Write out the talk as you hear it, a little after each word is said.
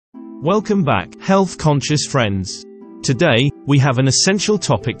Welcome back, health-conscious friends. Today, we have an essential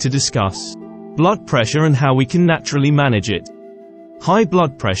topic to discuss: blood pressure and how we can naturally manage it. High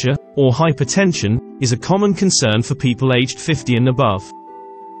blood pressure, or hypertension, is a common concern for people aged 50 and above.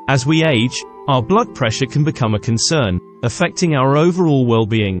 As we age, our blood pressure can become a concern, affecting our overall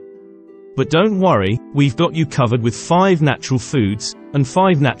well-being. But don't worry, we've got you covered with 5 natural foods, and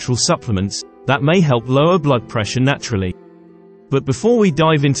 5 natural supplements, that may help lower blood pressure naturally. But before we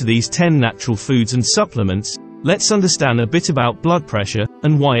dive into these 10 natural foods and supplements, let's understand a bit about blood pressure,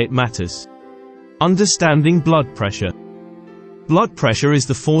 and why it matters. Understanding blood pressure. Blood pressure is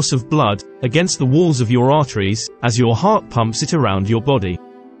the force of blood against the walls of your arteries, as your heart pumps it around your body.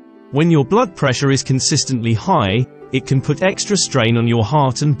 When your blood pressure is consistently high, it can put extra strain on your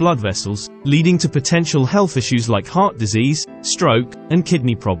heart and blood vessels, leading to potential health issues like heart disease, stroke, and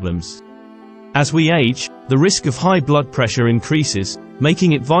kidney problems. As we age, the risk of high blood pressure increases,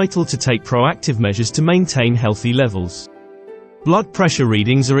 making it vital to take proactive measures to maintain healthy levels. Blood pressure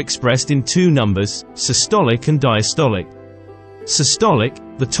readings are expressed in 2 numbers, systolic and diastolic. Systolic,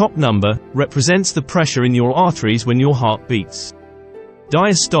 the top number, represents the pressure in your arteries when your heart beats.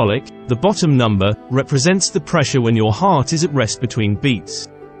 Diastolic, the bottom number, represents the pressure when your heart is at rest between beats.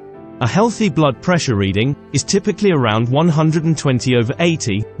 A healthy blood pressure reading is typically around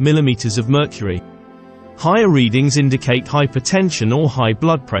 120/80 millimeters of mercury. Higher readings indicate hypertension or high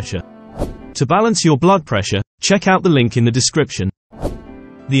blood pressure. To balance your blood pressure, check out the link in the description.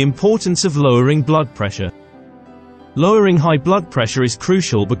 The importance of lowering blood pressure. Lowering high blood pressure is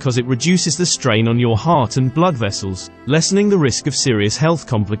crucial because it reduces the strain on your heart and blood vessels, lessening the risk of serious health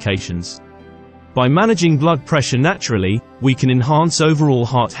complications. By managing blood pressure naturally, we can enhance overall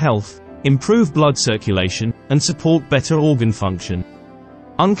heart health, improve blood circulation, and support better organ function.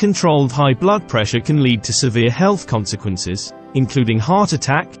 Uncontrolled high blood pressure can lead to severe health consequences, including heart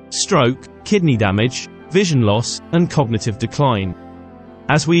attack, stroke, kidney damage, vision loss, and cognitive decline.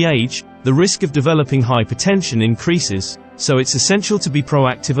 As we age, the risk of developing hypertension increases, so it's essential to be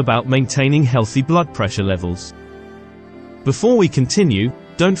proactive about maintaining healthy blood pressure levels. Before we continue,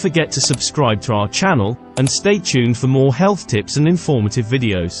 don't forget to subscribe to our channel, and stay tuned for more health tips and informative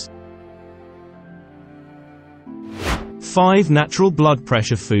videos. 5 natural blood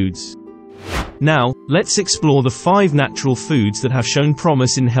pressure foods. Now, let's explore the 5 natural foods that have shown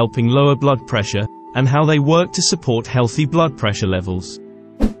promise in helping lower blood pressure, and how they work to support healthy blood pressure levels.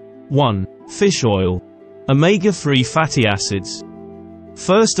 1. Fish oil. Omega-3 fatty acids.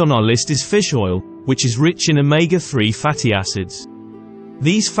 First on our list is fish oil, which is rich in omega-3 fatty acids.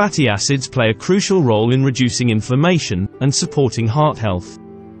 These fatty acids play a crucial role in reducing inflammation and supporting heart health.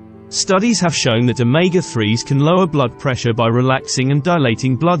 Studies have shown that omega-3s can lower blood pressure by relaxing and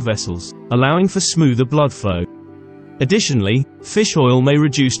dilating blood vessels, allowing for smoother blood flow. Additionally, fish oil may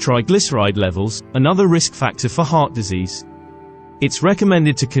reduce triglyceride levels, another risk factor for heart disease. It's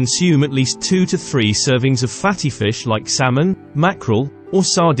recommended to consume at least 2 to 3 servings of fatty fish like salmon, mackerel, or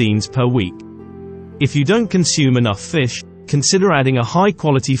sardines per week. If you don't consume enough fish, consider adding a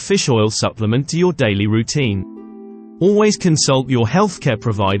high-quality fish oil supplement to your daily routine. Always consult your healthcare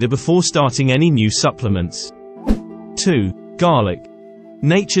provider before starting any new supplements. 2. Garlic.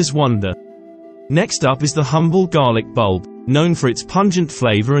 Nature's wonder. Next up is the humble garlic bulb, known for its pungent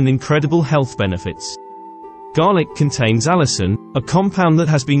flavor and incredible health benefits. Garlic contains allicin, a compound that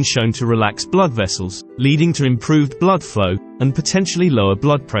has been shown to relax blood vessels, leading to improved blood flow, and potentially lower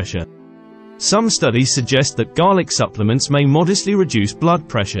blood pressure. Some studies suggest that garlic supplements may modestly reduce blood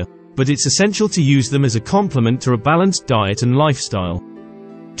pressure, but it's essential to use them as a complement to a balanced diet and lifestyle.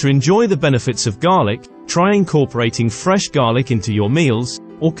 To enjoy the benefits of garlic, try incorporating fresh garlic into your meals,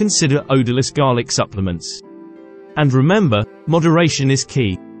 or consider odorless garlic supplements. And remember, moderation is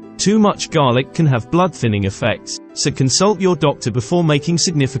key. Too much garlic can have blood-thinning effects, so consult your doctor before making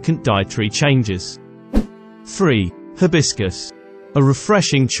significant dietary changes. 3. Hibiscus. A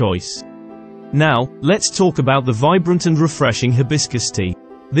refreshing choice. Now, let's talk about the vibrant and refreshing hibiscus tea.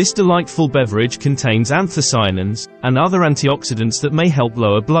 This delightful beverage contains anthocyanins and other antioxidants that may help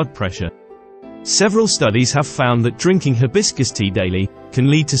lower blood pressure. Several studies have found that drinking hibiscus tea daily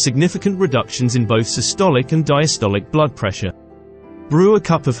can lead to significant reductions in both systolic and diastolic blood pressure. Brew a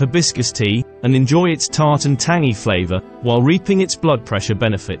cup of hibiscus tea, and enjoy its tart and tangy flavor, while reaping its blood pressure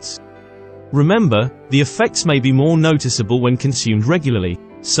benefits. Remember, the effects may be more noticeable when consumed regularly,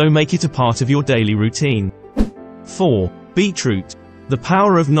 so make it a part of your daily routine. 4. Beetroot. The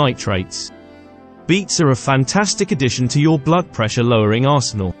power of nitrates. Beets are a fantastic addition to your blood pressure lowering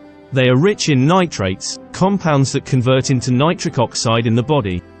arsenal. They are rich in nitrates, compounds that convert into nitric oxide in the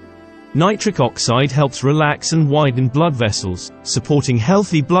body. Nitric oxide helps relax and widen blood vessels, supporting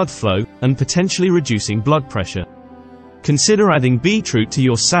healthy blood flow, and potentially reducing blood pressure. Consider adding beetroot to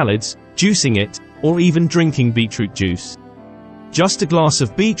your salads, juicing it, or even drinking beetroot juice. Just a glass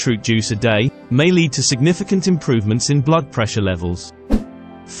of beetroot juice a day may lead to significant improvements in blood pressure levels.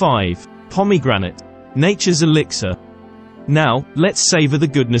 5. Pomegranate. Nature's elixir. Now, let's savor the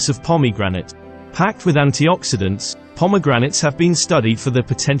goodness of pomegranate. Packed with antioxidants, pomegranates have been studied for their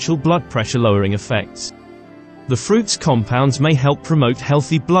potential blood pressure lowering effects. The fruit's compounds may help promote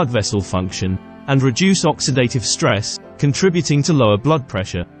healthy blood vessel function and reduce oxidative stress, contributing to lower blood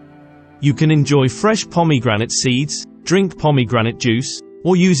pressure. You can enjoy fresh pomegranate seeds, drink pomegranate juice,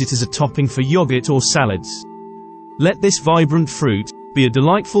 or use it as a topping for yogurt or salads. Let this vibrant fruit be a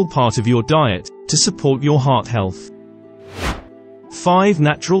delightful part of your diet to support your heart health. 5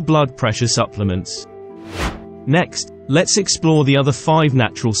 natural blood pressure supplements. Next, let's explore the other 5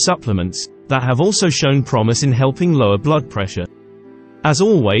 natural supplements that have also shown promise in helping lower blood pressure. As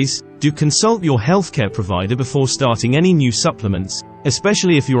always, do consult your healthcare provider before starting any new supplements,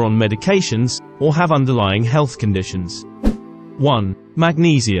 especially if you're on medications or have underlying health conditions. 1.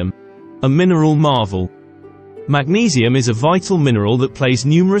 Magnesium. A mineral marvel. Magnesium is a vital mineral that plays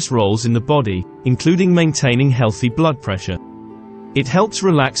numerous roles in the body, including maintaining healthy blood pressure. It helps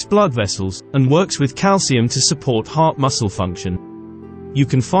relax blood vessels, and works with calcium to support heart muscle function. You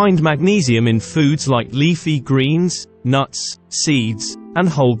can find magnesium in foods like leafy greens, nuts, seeds, and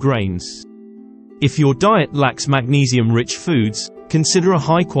whole grains. If your diet lacks magnesium-rich foods, consider a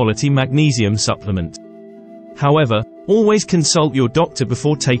high-quality magnesium supplement. However, always consult your doctor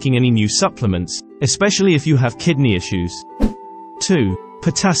before taking any new supplements, especially if you have kidney issues. 2.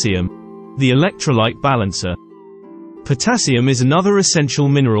 Potassium. The electrolyte balancer. Potassium is another essential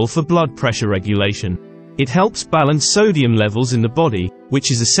mineral for blood pressure regulation. It helps balance sodium levels in the body,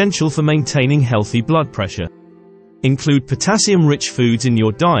 which is essential for maintaining healthy blood pressure. Include potassium-rich foods in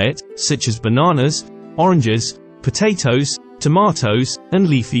your diet, such as bananas, oranges, potatoes, tomatoes, and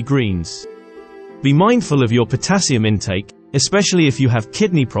leafy greens. Be mindful of your potassium intake, especially if you have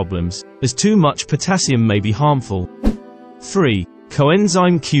kidney problems, as too much potassium may be harmful. 3.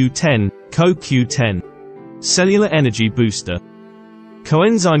 Coenzyme Q10, CoQ10. Cellular Energy Booster.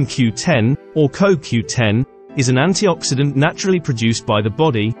 Coenzyme Q10, or CoQ10, is an antioxidant naturally produced by the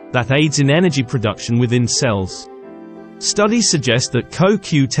body that aids in energy production within cells. Studies suggest that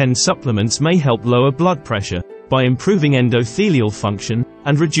CoQ10 supplements may help lower blood pressure by improving endothelial function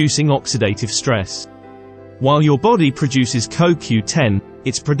and reducing oxidative stress. While your body produces CoQ10,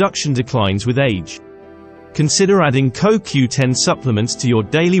 its production declines with age. Consider adding CoQ10 supplements to your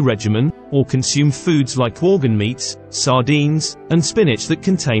daily regimen, or consume foods like organ meats, sardines, and spinach that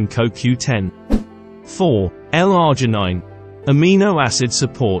contain CoQ10. 4. L-arginine. Amino acid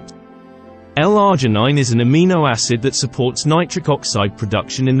support. L-arginine is an amino acid that supports nitric oxide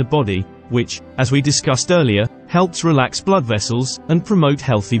production in the body, which, as we discussed earlier, helps relax blood vessels and promote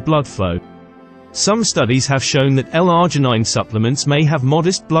healthy blood flow. Some studies have shown that L-arginine supplements may have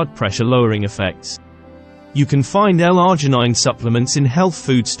modest blood pressure lowering effects. You can find L-arginine supplements in health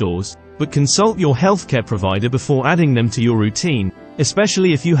food stores, but consult your healthcare provider before adding them to your routine,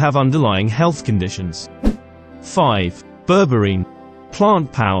 especially if you have underlying health conditions. 5. Berberine.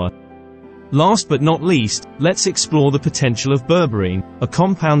 Plant power. Last but not least, let's explore the potential of berberine, a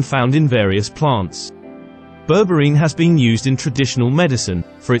compound found in various plants. Berberine has been used in traditional medicine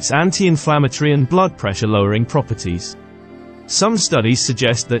for its anti-inflammatory and blood pressure lowering properties. Some studies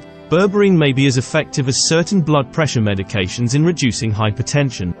suggest that berberine may be as effective as certain blood pressure medications in reducing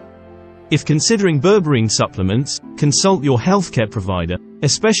hypertension. If considering berberine supplements, consult your healthcare provider,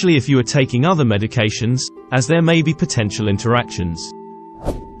 especially if you are taking other medications, as there may be potential interactions.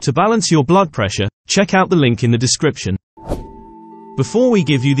 To balance your blood pressure, check out the link in the description. Before we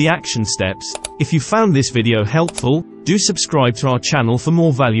give you the action steps, if you found this video helpful, do subscribe to our channel for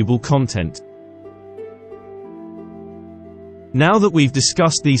more valuable content. Now that we've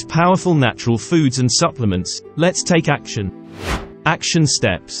discussed these powerful natural foods and supplements, let's take action. Action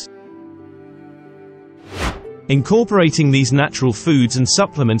steps. Incorporating these natural foods and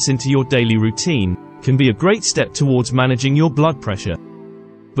supplements into your daily routine can be a great step towards managing your blood pressure.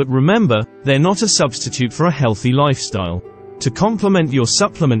 But remember, they're not a substitute for a healthy lifestyle. To complement your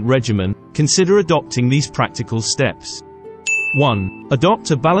supplement regimen, consider adopting these practical steps. 1.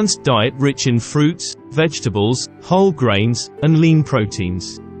 Adopt a balanced diet rich in fruits, vegetables, whole grains, and lean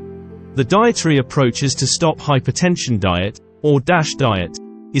proteins. The dietary approaches to Stop Hypertension diet, or DASH diet,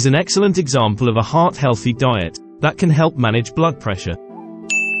 is an excellent example of a heart-healthy diet that can help manage blood pressure.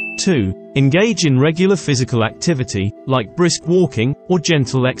 2. Engage in regular physical activity, like brisk walking or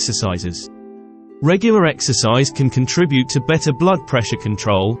gentle exercises. Regular exercise can contribute to better blood pressure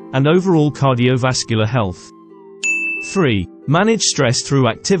control and overall cardiovascular health. 3. Manage stress through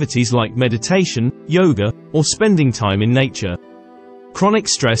activities like meditation, yoga, or spending time in nature. Chronic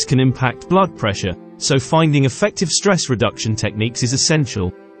stress can impact blood pressure, so finding effective stress reduction techniques is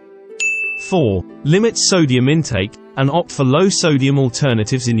essential. 4. Limit sodium intake, and opt for low-sodium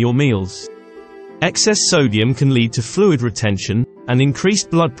alternatives in your meals. Excess sodium can lead to fluid retention and increased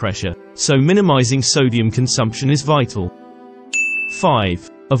blood pressure, so minimizing sodium consumption is vital. 5.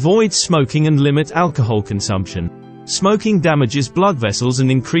 Avoid smoking and limit alcohol consumption. Smoking damages blood vessels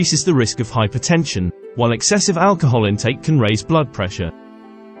and increases the risk of hypertension, while excessive alcohol intake can raise blood pressure.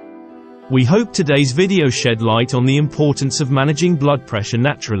 We hope today's video shed light on the importance of managing blood pressure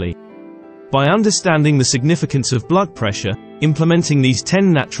naturally. By understanding the significance of blood pressure, implementing these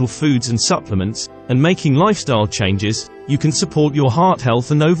 10 natural foods and supplements, and making lifestyle changes, you can support your heart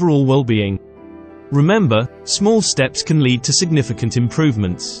health and overall well-being. Remember, small steps can lead to significant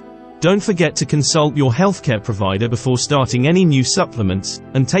improvements. Don't forget to consult your healthcare provider before starting any new supplements,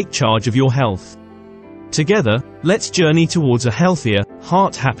 and take charge of your health. Together, let's journey towards a healthier,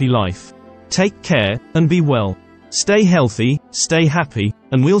 heart-happy life. Take care, and be well. Stay healthy, stay happy,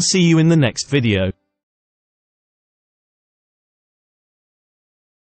 and we'll see you in the next video.